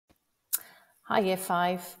Hi Year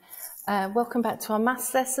 5. Welcome back to our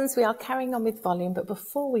maths lessons. We are carrying on with volume, but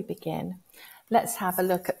before we begin, let's have a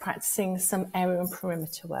look at practicing some area and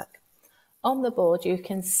perimeter work. On the board you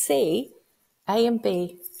can see A and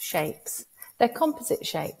B shapes. They're composite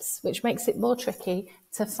shapes, which makes it more tricky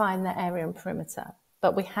to find the area and perimeter.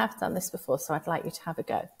 But we have done this before, so I'd like you to have a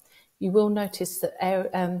go. You will notice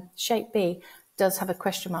that shape B does have a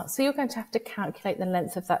question mark, so you're going to have to calculate the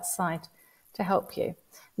length of that side to help you.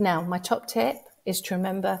 Now, my top tip is to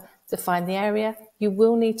remember to find the area. You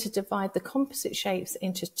will need to divide the composite shapes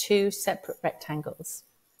into two separate rectangles.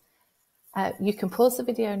 You can pause the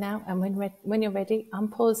video now, and when you're ready,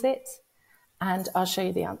 unpause it, and I'll show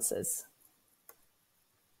you the answers.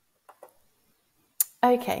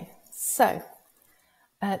 Okay, so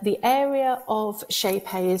the area of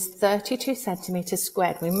shape A is 32 centimetres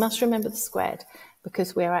squared. We must remember the squared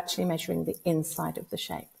because we're actually measuring the inside of the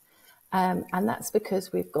shape. And that's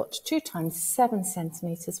because we've got 2 times 7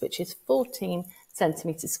 centimetres, which is 14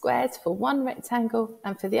 centimetres squared for one rectangle,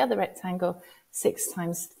 and for the other rectangle, 6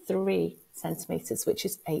 times 3 centimetres, which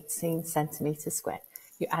is 18 centimetres squared.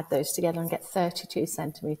 You add those together and get 32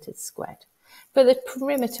 centimetres squared. For the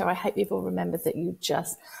perimeter, I hope you've all remembered that you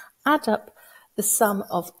just add up the sum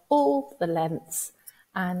of all the lengths,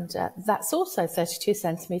 and that's also 32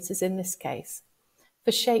 centimetres in this case.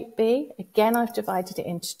 For shape B, again, I've divided it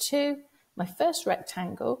into two. My first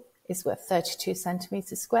rectangle is worth 32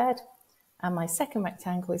 centimetres squared, and my second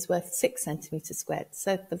rectangle is worth 6 centimetres squared.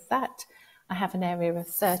 So for that, I have an area of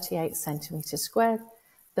 38 centimetres squared.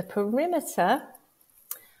 The perimeter,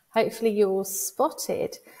 hopefully you all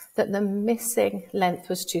spotted that the missing length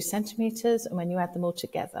was 2 centimetres, and when you add them all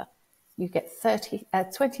together, you get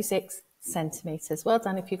 26 centimetres. Well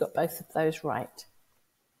done if you got both of those right.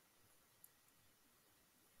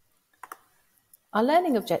 Our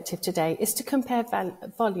learning objective today is to compare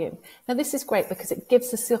volume. Now this is great because it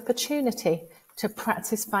gives us the opportunity to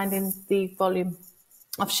practice finding the volume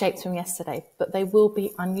of shapes from yesterday, but they will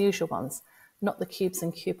be unusual ones, not the cubes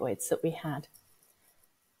and cuboids that we had.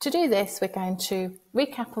 To do this, we're going to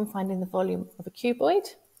recap on finding the volume of a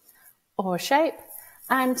cuboid or a shape,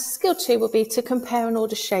 and skill 2 will be to compare and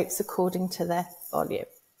order shapes according to their volume.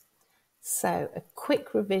 So a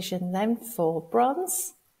quick revision then for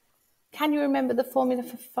bronze. Can you remember the formula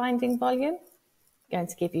for finding volume? I'm going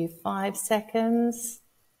to give you 5 seconds,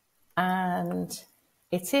 and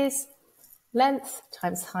it is length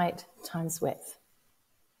times height times width.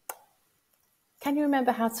 Can you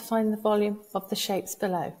remember how to find the volume of the shapes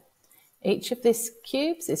below? Each of these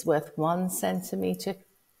cubes is worth 1 centimetre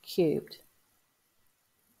cubed.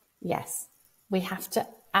 Yes, we have to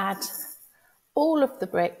add all of the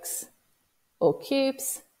bricks or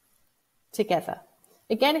cubes together.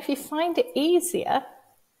 Again, if you find it easier,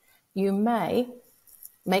 you may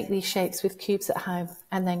make these shapes with cubes at home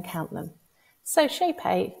and then count them. So shape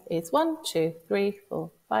A is 1, 2, 3,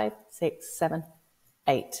 4, 5, 6, 7,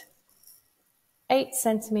 8. 8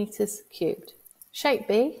 centimetres cubed. Shape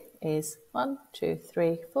B is 1, 2,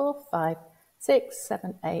 3, 4, 5, 6,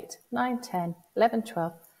 7, 8, 9, 10, 11,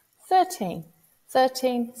 12, 13.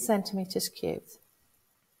 13 centimetres cubed.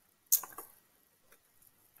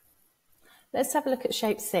 Let's have a look at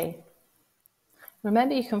shape C.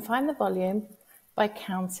 Remember, you can find the volume by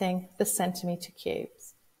counting the centimetre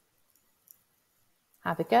cubes.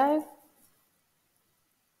 Have a go.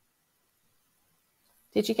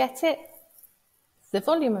 Did you get it? The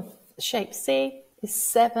volume of shape C is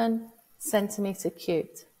 7 centimetre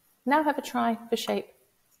cubed. Now have a try for shape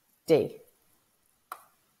D.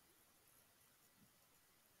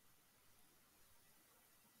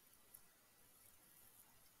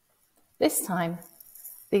 This time,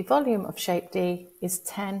 the volume of shape D is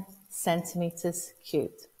 10 centimetres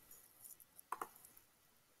cubed.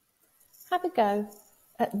 Have a go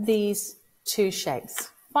at these two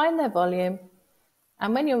shapes. Find their volume,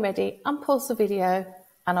 and when you're ready, unpause the video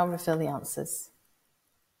and I'll reveal the answers.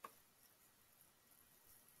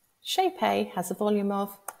 Shape A has a volume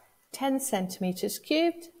of 10 centimetres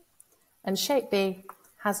cubed, and shape B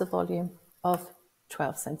has a volume of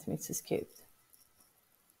 12 centimetres cubed.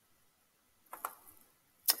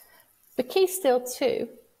 For key still 2,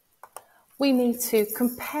 we need to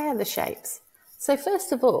compare the shapes. So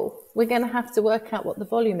first of all, we're going to have to work out what the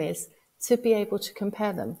volume is to be able to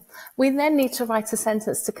compare them. We then need to write a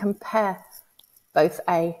sentence to compare both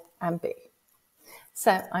A and B.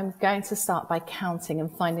 So I'm going to start by counting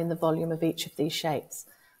and finding the volume of each of these shapes.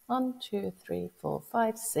 1, 2, 3, 4,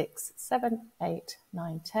 5, 6, 7, 8,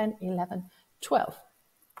 9, 10, 11, 12.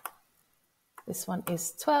 This one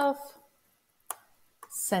is 12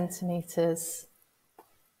 centimetres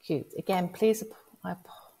cubed. Again, please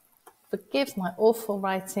Forgive my awful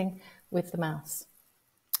writing with the mouse.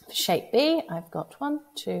 For shape B, I've got 1,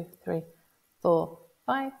 2, 3, 4,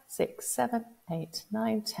 5, 6, 7, 8,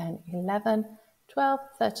 9, 10, 11, 12,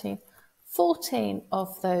 13, 14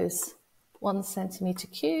 of those 1 centimetre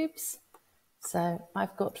cubes. So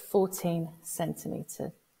I've got 14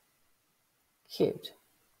 centimetre cubed.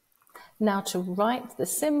 Now to write the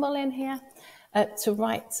symbol in here,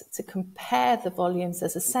 to compare the volumes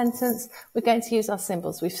as a sentence, we're going to use our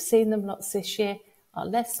symbols. We've seen them lots this year, our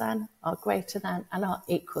less than, our greater than, and our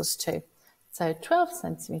equals to. So 12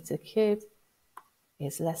 centimetre cubed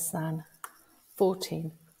is less than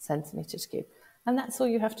 14 centimetres cubed. And that's all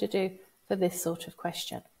you have to do for this sort of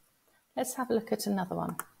question. Let's have a look at another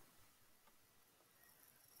one.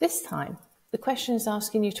 This time, the question is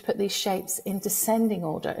asking you to put these shapes in descending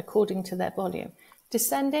order according to their volume.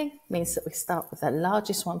 Descending means that we start with the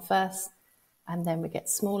largest one first, and then we get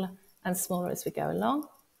smaller and smaller as we go along.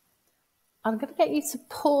 I'm going to get you to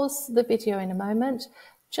pause the video in a moment,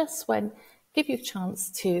 just give you a chance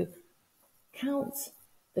to count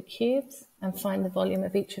the cubes and find the volume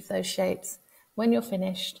of each of those shapes. When you're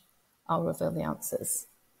finished, I'll reveal the answers.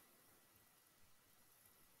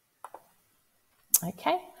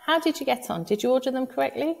 Okay, how did you get on? Did you order them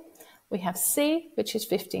correctly? We have C, which is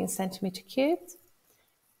 15 centimetre cubed,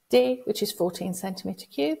 D, which is 14 centimetre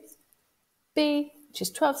cubed, B, which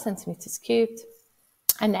is 12 centimetres cubed,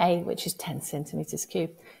 and A, which is 10 centimetres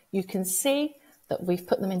cubed. You can see that we've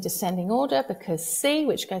put them in descending order because C,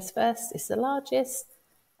 which goes first, is the largest,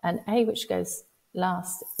 and A, which goes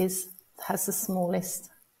last, has the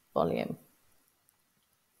smallest volume.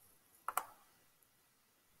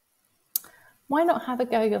 Why not have a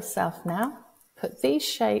go yourself now? Put these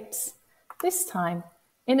shapes, this time,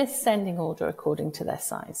 in ascending order according to their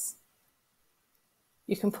size.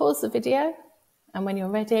 You can pause the video, and when you're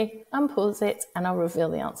ready, unpause it, and I'll reveal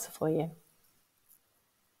the answer for you.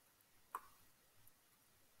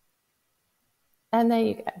 And there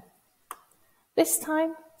you go. This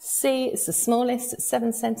time, C is the smallest at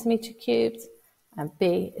 7 centimetre cubed, and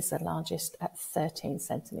B is the largest at 13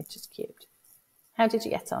 centimetres cubed. How did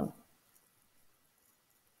you get on?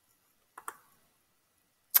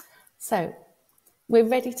 So, we're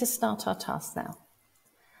ready to start our task now.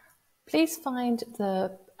 Please find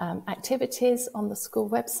the activities on the school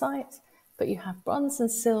website, but you have bronze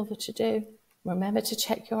and silver to do. Remember to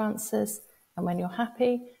check your answers, and when you're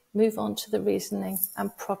happy, move on to the reasoning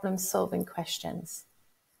and problem-solving questions.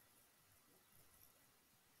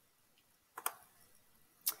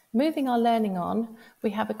 Moving our learning on, we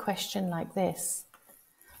have a question like this.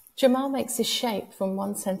 Jamal makes a shape from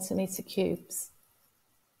 1 centimetre cubes.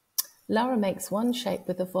 Lara makes one shape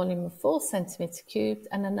with a volume of 4 centimetres cubed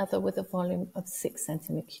and another with a volume of 6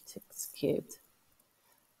 centimetres cubed.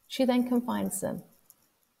 She then combines them.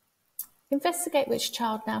 Investigate which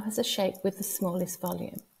child now has a shape with the smallest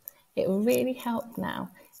volume. It will really help now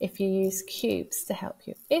if you use cubes to help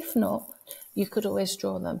you. If not, you could always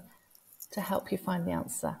draw them to help you find the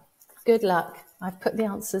answer. Good luck. I've put the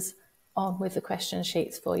answers on with the question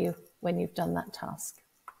sheets for you when you've done that task.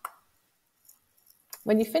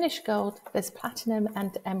 When you finish gold, there's platinum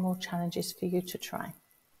and emerald challenges for you to try.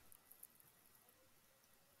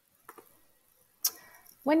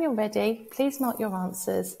 When you're ready, please mark your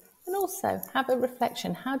answers and also have a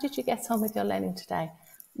reflection. How did you get on with your learning today?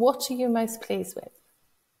 What are you most pleased with?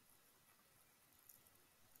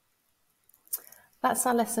 That's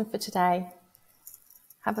our lesson for today.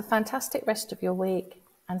 Have a fantastic rest of your week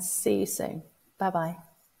and see you soon. Bye-bye.